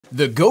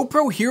The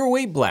GoPro Hero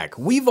 8 Black.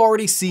 We've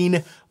already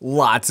seen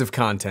lots of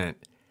content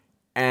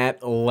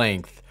at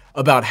length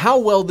about how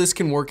well this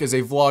can work as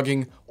a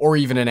vlogging or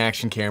even an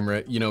action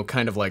camera, you know,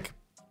 kind of like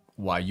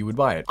why you would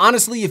buy it.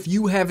 Honestly, if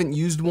you haven't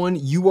used one,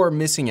 you are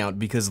missing out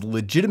because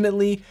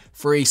legitimately,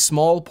 for a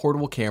small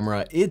portable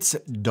camera, it's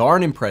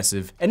darn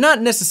impressive and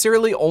not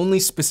necessarily only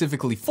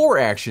specifically for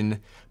action,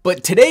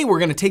 but today we're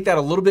gonna take that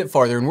a little bit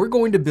farther and we're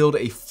going to build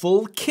a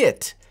full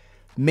kit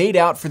made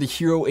out for the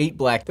Hero 8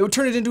 Black that would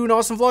turn it into an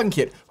awesome vlogging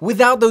kit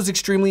without those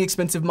extremely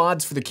expensive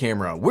mods for the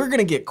camera. We're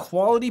gonna get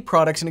quality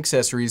products and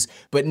accessories,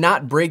 but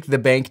not break the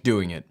bank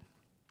doing it.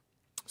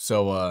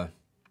 So,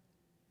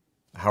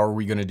 how are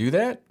we gonna do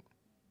that?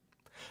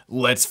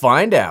 Let's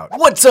find out.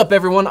 What's up,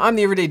 everyone? I'm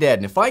the Everyday Dad,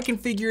 and if I can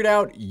figure it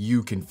out,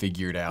 you can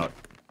figure it out.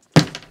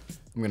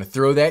 I'm gonna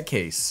throw that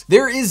case.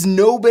 There is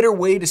no better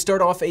way to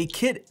start off a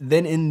kit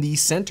than in the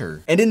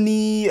center. And in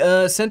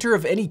the center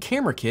of any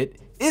camera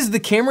kit is the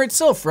camera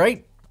itself,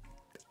 right?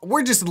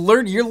 We're just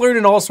you're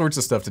learning all sorts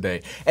of stuff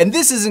today. And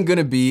this isn't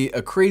gonna be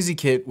a crazy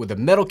kit with a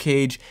metal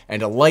cage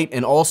and a light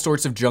and all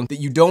sorts of junk that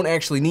you don't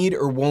actually need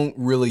or won't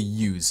really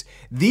use.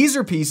 These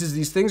are pieces,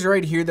 these things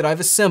right here that I've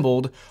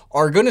assembled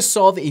are gonna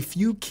solve a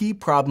few key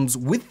problems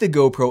with the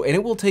GoPro, and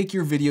it will take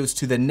your videos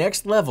to the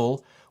next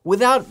level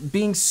without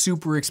being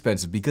super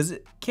expensive, because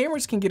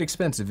cameras can get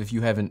expensive if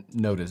you haven't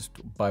noticed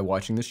by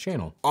watching this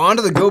channel. On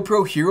to the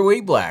GoPro Hero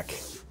 8 Black.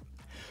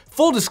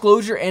 Full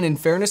disclosure, and in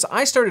fairness,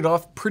 I started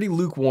off pretty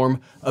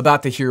lukewarm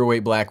about the Hero 8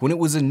 Black when it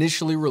was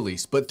initially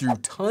released, but through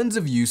tons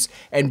of use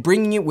and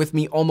bringing it with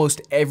me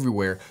almost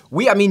everywhere.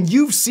 I mean,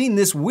 you've seen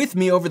this with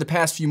me over the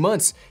past few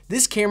months.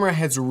 This camera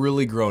has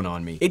really grown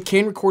on me. It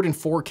can record in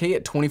 4K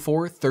at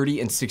 24,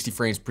 30, and 60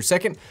 frames per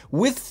second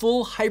with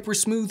full hyper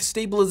smooth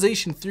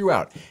stabilization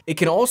throughout. It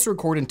can also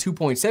record in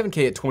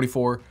 2.7K at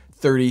 24,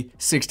 30,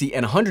 60,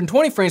 and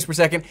 120 frames per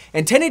second,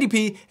 and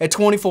 1080p at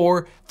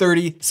 24,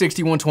 30,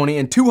 60, 120,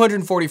 and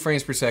 240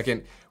 frames per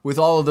second, with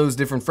all of those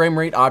different frame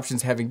rate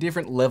options having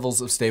different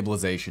levels of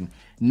stabilization.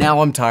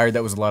 Now I'm tired,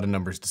 that was a lot of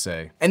numbers to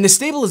say. And the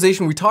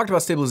stabilization, we talked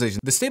about stabilization.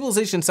 The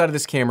stabilization inside of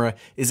this camera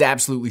is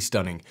absolutely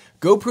stunning.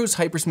 GoPro's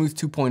Hypersmooth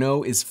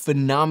 2.0 is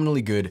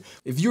phenomenally good.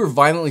 If you are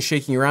violently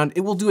shaking around,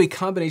 it will do a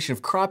combination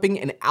of cropping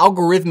and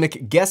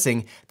algorithmic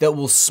guessing that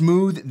will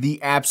smooth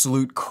the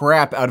absolute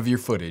crap out of your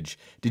footage.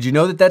 Did you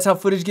know that that's how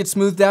footage gets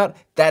smoothed out?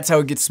 That's how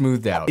it gets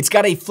smoothed out. It's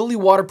got a fully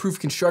waterproof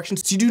construction,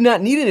 so you do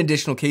not need an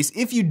additional case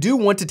if you do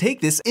want to take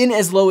this in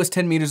as low as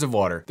 10 meters of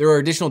water. There are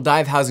additional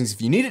dive housings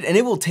if you need it, and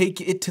it will take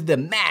it to the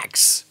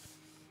max.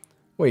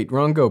 Wait,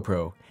 wrong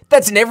GoPro.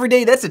 That's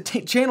a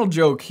channel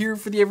joke here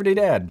for the Everyday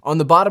Dad. On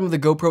the bottom of the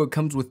GoPro, it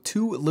comes with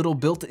two little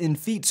built-in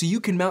feet, so you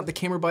can mount the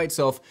camera by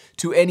itself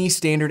to any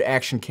standard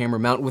action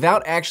camera mount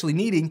without actually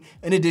needing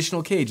an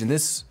additional cage. And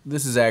these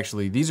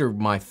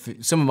are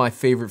some of my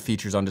favorite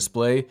features on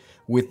display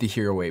with the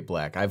Hero 8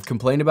 Black. I've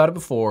complained about it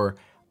before.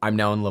 I'm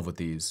now in love with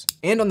these.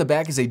 And on the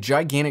back is a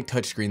gigantic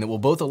touchscreen that will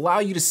both allow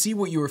you to see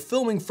what you are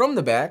filming from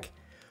the back,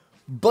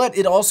 but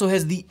it also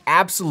has the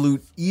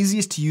absolute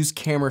easiest to use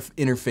camera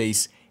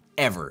interface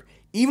ever.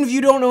 Even if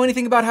you don't know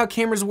anything about how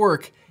cameras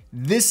work,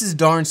 this is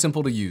darn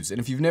simple to use. And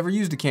if you've never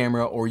used a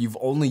camera or you've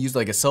only used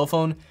like a cell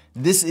phone,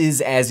 this is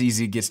as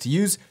easy as it gets to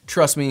use.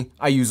 Trust me,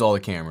 I use all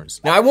the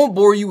cameras. Now I won't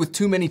bore you with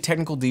too many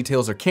technical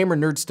details or camera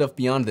nerd stuff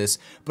beyond this,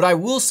 but I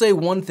will say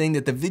one thing,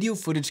 that the video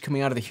footage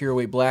coming out of the Hero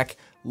 8 Black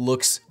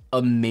looks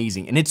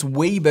amazing. And it's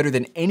way better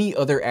than any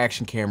other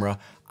action camera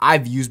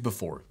I've used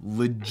before.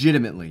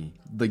 Legitimately,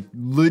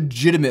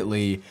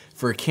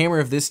 for a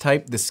camera of this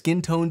type, the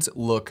skin tones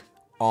look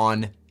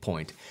on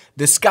point.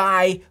 The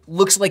sky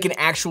looks like an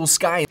actual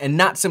sky and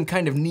not some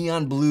kind of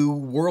neon blue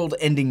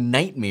world-ending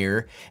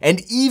nightmare,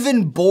 and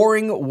even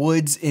boring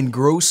woods in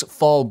gross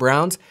fall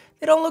browns,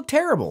 they don't look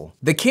terrible.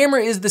 The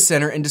camera is the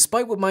center, and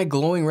despite what my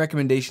glowing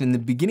recommendation in the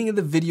beginning of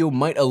the video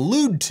might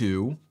allude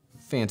to,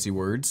 fancy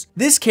words,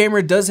 this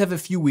camera does have a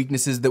few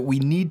weaknesses that we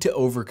need to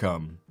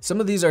overcome.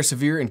 Some of these are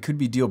severe and could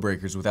be deal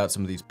breakers without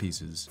some of these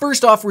pieces.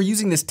 First off, we're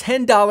using this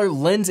 $10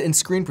 lens and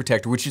screen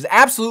protector, which is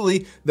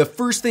absolutely the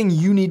first thing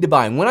you need to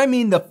buy. And when I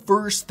mean the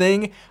first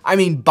thing, I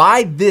mean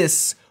buy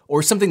this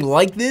or something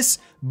like this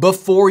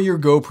before your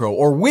GoPro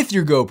or with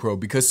your GoPro,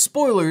 because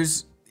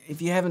spoilers,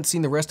 if you haven't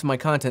seen the rest of my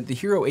content, the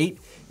Hero 8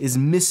 is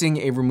missing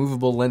a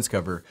removable lens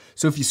cover.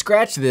 So if you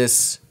scratch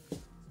this,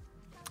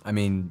 I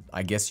mean,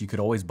 I guess you could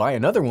always buy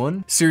another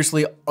one.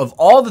 Seriously, of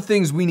all the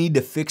things we need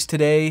to fix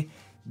today,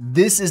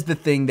 this is the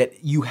thing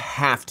that you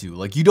have to.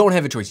 Like, you don't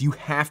have a choice. You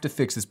have to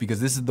fix this because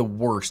this is the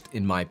worst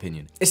in my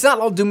opinion. It's not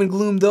all doom and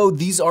gloom though.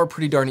 These are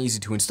pretty darn easy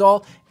to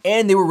install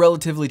and they were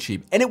relatively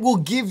cheap. And it will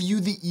give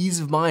you the ease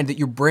of mind that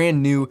your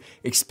brand new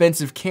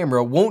expensive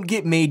camera won't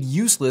get made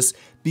useless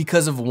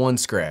because of one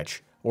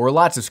scratch or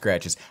lots of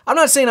scratches. I'm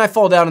not saying I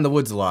fall down in the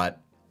woods a lot.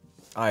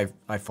 I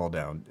fall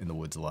down in the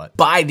woods a lot.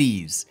 Buy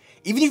these.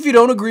 Even if you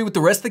don't agree with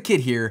the rest of the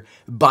kit here,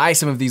 buy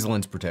some of these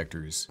lens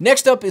protectors.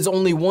 Next up is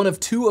only one of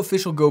 2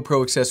 official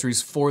GoPro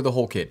accessories for the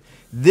whole kit.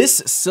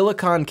 This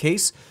silicone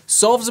case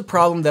solves a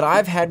problem that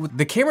I've had with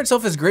the camera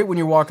itself. Is great when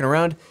you're walking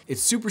around.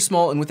 It's super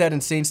small, and with that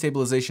insane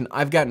stabilization,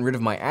 I've gotten rid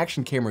of my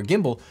action camera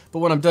gimbal, but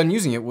when I'm done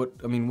using it, what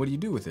do you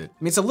do with it?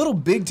 I mean, it's a little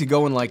big to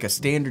go in like a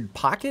standard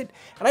pocket,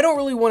 and I don't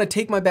really want to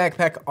take my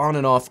backpack on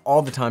and off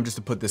all the time just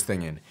to put this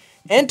thing in.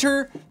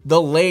 Enter the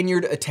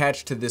lanyard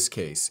attached to this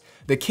case.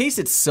 The case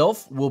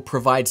itself will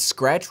provide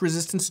scratch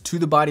resistance to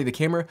the body of the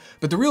camera,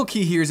 but the real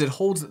key here is it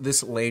holds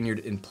this lanyard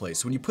in place.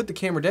 So when you put the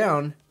camera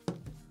down,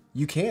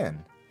 you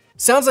can.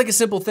 Sounds like a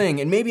simple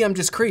thing, and maybe I'm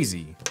just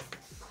crazy.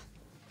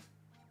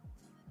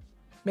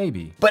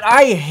 Maybe. But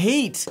I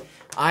hate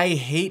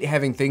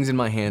having things in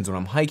my hands when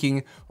I'm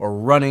hiking or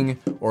running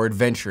or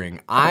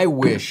adventuring. I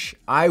wish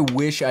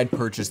I'd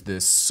purchased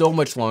this so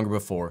much longer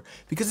before,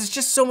 because it's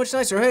just so much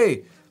nicer.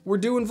 Hey, we're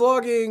doing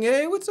vlogging.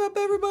 Hey, what's up,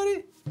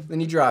 everybody?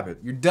 Then you drop it.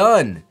 You're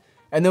done.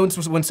 And then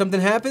when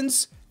something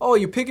happens, oh,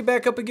 you pick it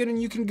back up again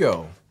and you can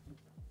go.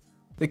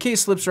 The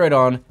case slips right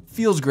on,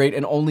 feels great,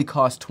 and only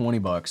costs 20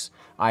 bucks.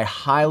 I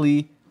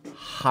highly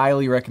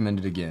recommend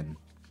it again.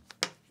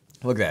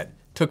 Look at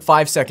that. Took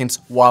 5 seconds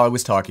while I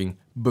was talking.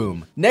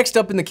 Boom. Next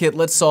up in the kit,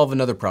 let's solve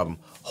another problem.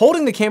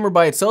 Holding the camera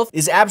by itself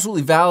is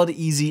absolutely valid,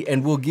 easy,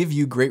 and will give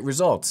you great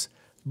results.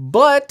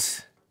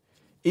 But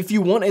if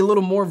you want a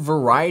little more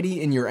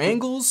variety in your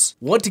angles,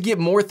 want to get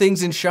more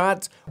things in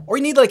shots, or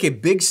you need like a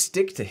big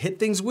stick to hit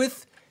things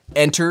with,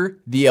 enter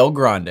the El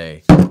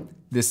Grande.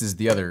 This is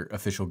the other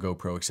official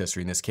GoPro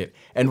accessory in this kit.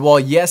 And while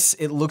yes,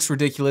 it looks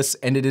ridiculous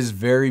and it is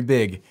very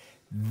big,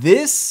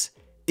 this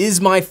is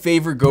my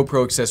favorite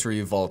GoPro accessory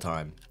of all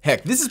time.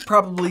 Heck, this is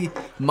probably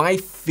my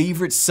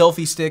favorite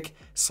selfie stick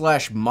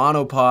slash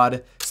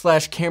monopod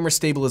slash camera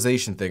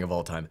stabilization thing of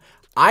all time.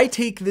 I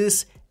take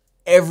this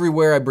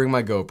everywhere I bring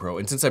my GoPro,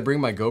 and since I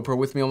bring my GoPro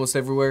with me almost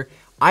everywhere,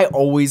 I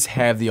always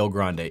have the El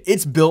Grande.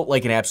 It's built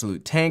like an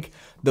absolute tank.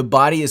 The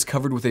body is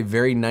covered with a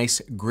very nice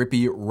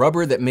grippy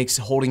rubber that makes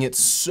holding it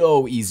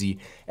so easy,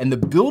 and the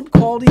build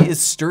quality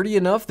is sturdy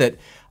enough that,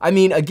 I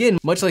mean, again,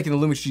 much like in the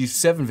Lumix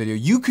G7 video,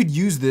 you could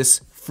use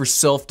this for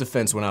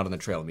self-defense when out on the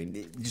trail. I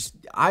mean,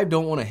 I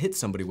don't want to hit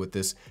somebody with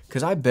this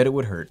because I bet it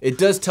would hurt. It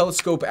does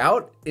telescope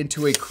out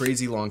into a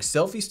crazy long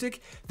selfie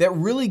stick that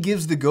really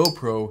gives the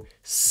GoPro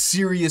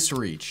serious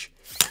reach.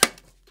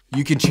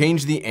 You can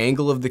change the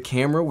angle of the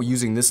camera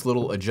using this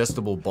little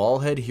adjustable ball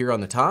head here on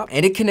the top,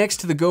 and it connects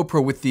to the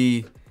GoPro with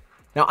the,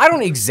 now I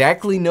don't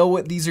exactly know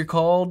what these are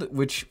called,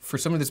 which for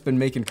someone that's been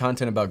making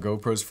content about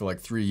GoPros for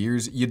like 3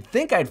 years, you'd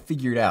think I'd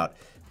figure it out.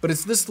 But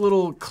it's this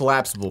little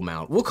collapsible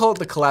mount. We'll call it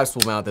the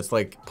collapsible mount that's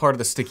like part of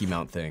the sticky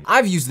mount thing.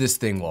 I've used this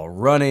thing while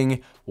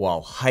running,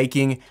 while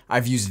hiking.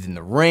 I've used it in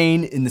the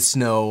rain, in the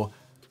snow.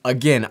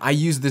 Again, I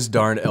use this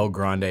darn El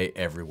Grande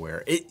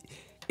everywhere.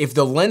 If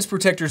the lens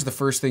protector is the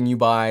first thing you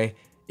buy,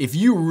 if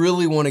you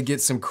really want to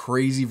get some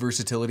crazy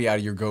versatility out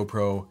of your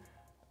GoPro,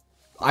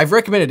 I've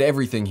recommended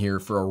everything here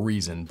for a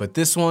reason, but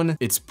this one,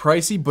 it's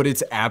pricey, but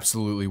it's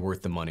absolutely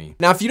worth the money.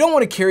 Now, if you don't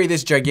want to carry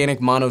this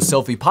gigantic mono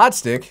selfie pod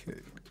stick,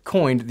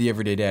 coined the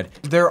everyday dad,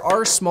 there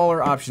are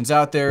smaller options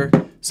out there,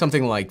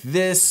 something like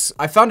this.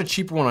 I found a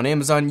cheaper one on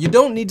Amazon. You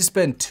don't need to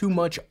spend too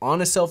much on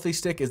a selfie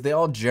stick, as they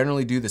all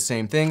generally do the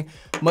same thing.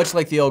 Much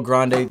like the El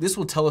Grande, this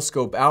will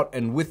telescope out,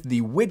 and with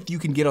the width you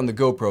can get on the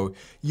GoPro,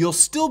 you'll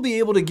still be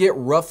able to get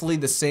roughly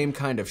the same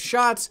kind of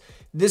shots.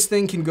 This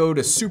thing can go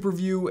to super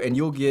view, and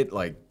you'll get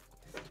like,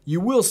 you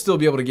will still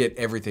be able to get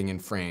everything in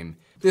frame.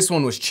 This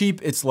one was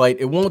cheap, it's light,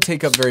 it won't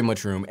take up very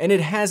much room, and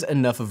it has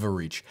enough of a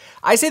reach.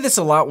 I say this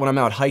a lot when I'm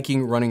out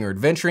hiking, running, or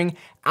adventuring.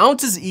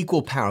 Ounces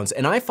equal pounds,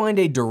 and I find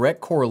a direct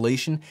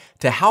correlation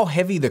to how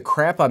heavy the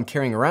crap I'm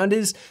carrying around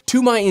is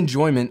to my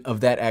enjoyment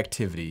of that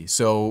activity.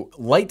 So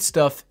light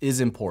stuff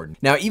is important.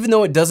 Now, even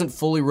though it doesn't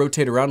fully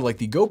rotate around like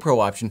the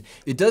GoPro option,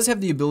 it does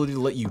have the ability to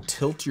let you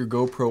tilt your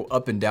GoPro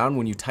up and down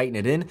when you tighten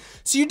it in,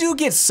 so you do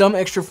get some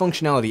extra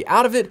functionality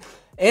out of it,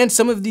 and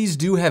some of these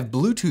do have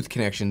Bluetooth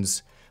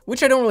connections,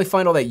 which I don't really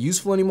find all that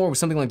useful anymore with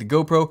something like the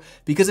GoPro,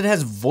 because it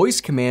has voice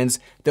commands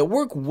that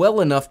work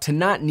well enough to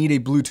not need a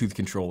Bluetooth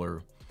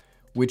controller,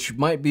 which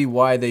might be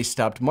why they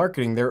stopped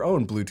marketing their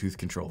own Bluetooth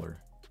controller.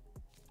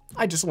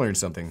 I just learned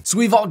something. So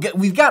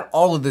we've got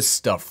all of this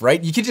stuff,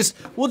 right?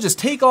 We'll just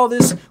take all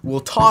this,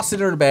 we'll toss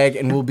it in a bag,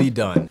 and we'll be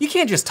done. You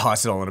can't just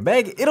toss it all in a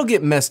bag, it'll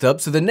get messed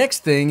up, so the next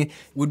thing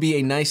would be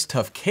a nice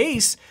tough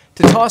case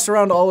to toss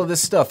around all of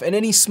this stuff, and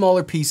any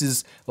smaller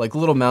pieces like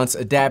little mounts,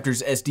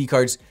 adapters, SD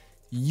cards.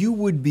 You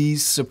would be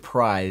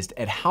surprised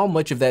at how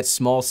much of that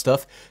small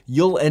stuff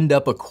you'll end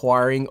up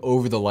acquiring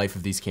over the life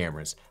of these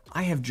cameras.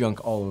 I have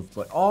junk all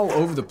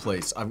over the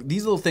place.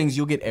 These little things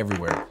you'll get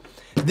everywhere.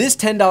 This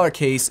 $10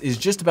 case is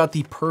just about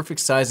the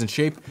perfect size and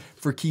shape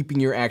for keeping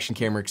your action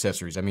camera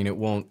accessories. I mean, it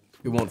won't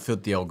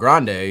fit the El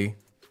Grande.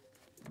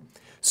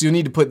 so you'll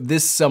need to put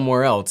this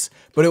somewhere else,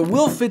 but it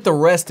will fit the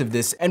rest of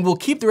this and will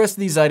keep the rest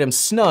of these items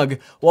snug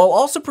while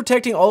also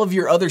protecting all of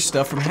your other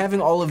stuff from having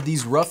all of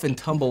these rough and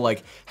tumble.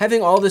 Like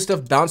having all this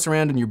stuff bounce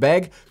around in your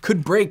bag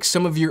could break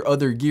some of your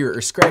other gear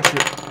or scratch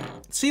it.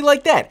 See,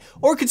 like that.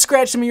 Or it could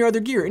scratch some of your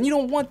other gear, and you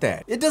don't want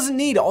that. It doesn't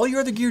need, all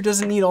your other gear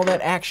doesn't need all that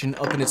action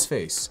up in its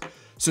face.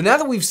 So now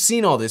that we've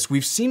seen all this,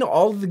 we've seen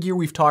all of the gear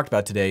we've talked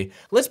about today,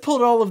 let's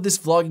pull all of this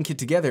vlogging kit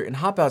together and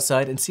hop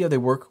outside and see how they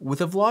work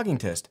with a vlogging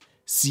test.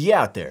 See you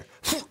out there.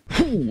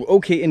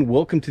 Okay, and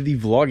welcome to the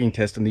vlogging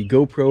test on the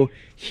GoPro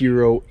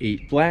Hero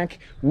 8 Black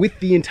with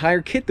the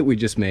entire kit that we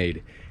just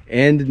made.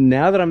 And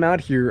now that I'm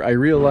out here, I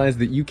realize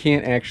that you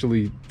can't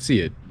actually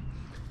see it,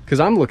 because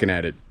I'm looking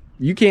at it.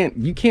 You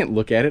can't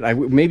look at it.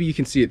 Maybe you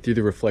can see it through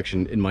the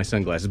reflection in my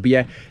sunglasses. But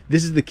yeah,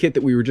 this is the kit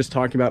that we were just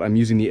talking about. I'm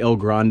using the El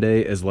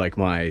Grande as like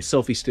my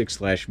selfie stick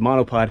slash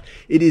monopod.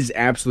 It is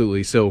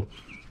absolutely, so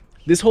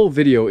this whole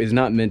video is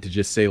not meant to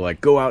just say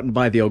like, go out and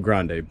buy the El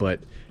Grande,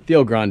 but the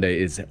El Grande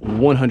is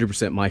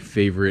 100% my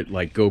favorite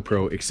like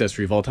GoPro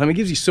accessory of all time. It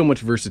gives you so much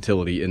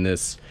versatility in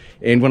this.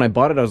 And when I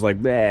bought it, I was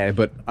like, bah,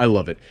 but I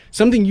love it.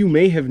 Something you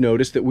may have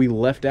noticed that we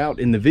left out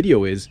in the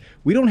video is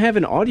we don't have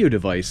an audio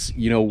device,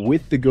 you know,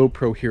 with the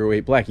GoPro Hero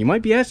 8 Black. You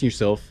might be asking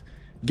yourself,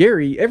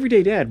 Gary,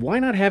 everyday dad, why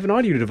not have an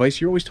audio device?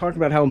 You're always talking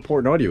about how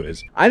important audio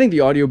is. I think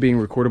the audio being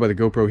recorded by the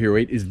GoPro Hero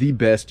 8 is the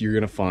best you're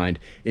gonna find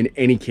in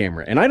any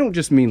camera. And I don't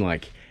just mean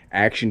like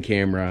action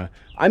camera,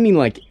 I mean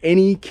like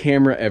any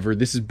camera ever.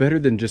 This is better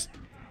than just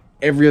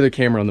every other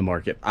camera on the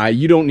market.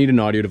 You don't need an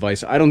audio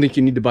device. I don't think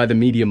you need to buy the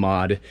media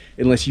mod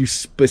unless you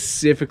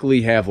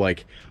specifically have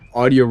like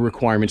audio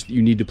requirements that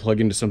you need to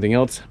plug into something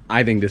else.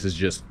 I think this is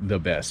just the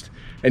best.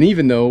 And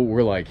even though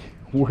we're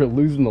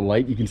losing the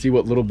light, you can see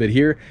what little bit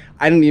here.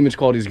 I think the image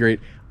quality is great.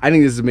 I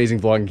think this is an amazing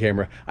vlogging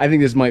camera. I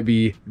think this might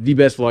be the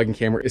best vlogging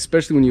camera,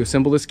 especially when you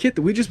assemble this kit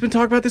that we've just been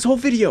talking about this whole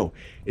video.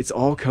 It's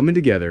all coming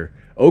together.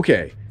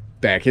 Okay,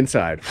 back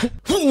inside.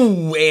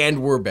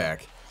 And we're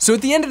back. So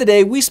at the end of the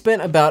day, we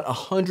spent about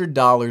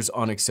 $100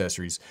 on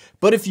accessories.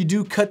 But if you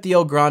do cut the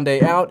El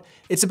Grande out,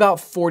 it's about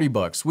 40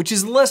 bucks, which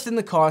is less than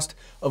the cost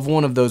of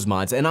one of those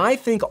mods. And I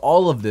think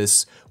all of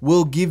this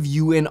will give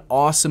you an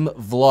awesome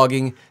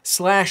vlogging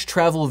slash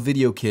travel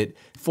video kit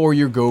for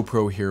your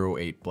GoPro Hero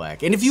 8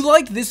 Black. And if you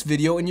liked this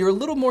video and you're a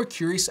little more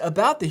curious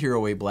about the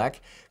Hero 8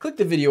 Black, click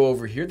the video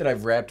over here that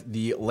I've wrapped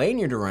the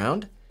lanyard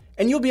around,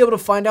 and you'll be able to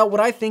find out what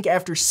I think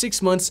after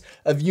 6 months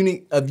of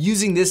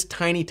using this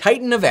tiny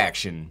titan of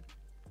action.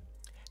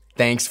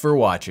 Thanks for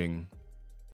watching.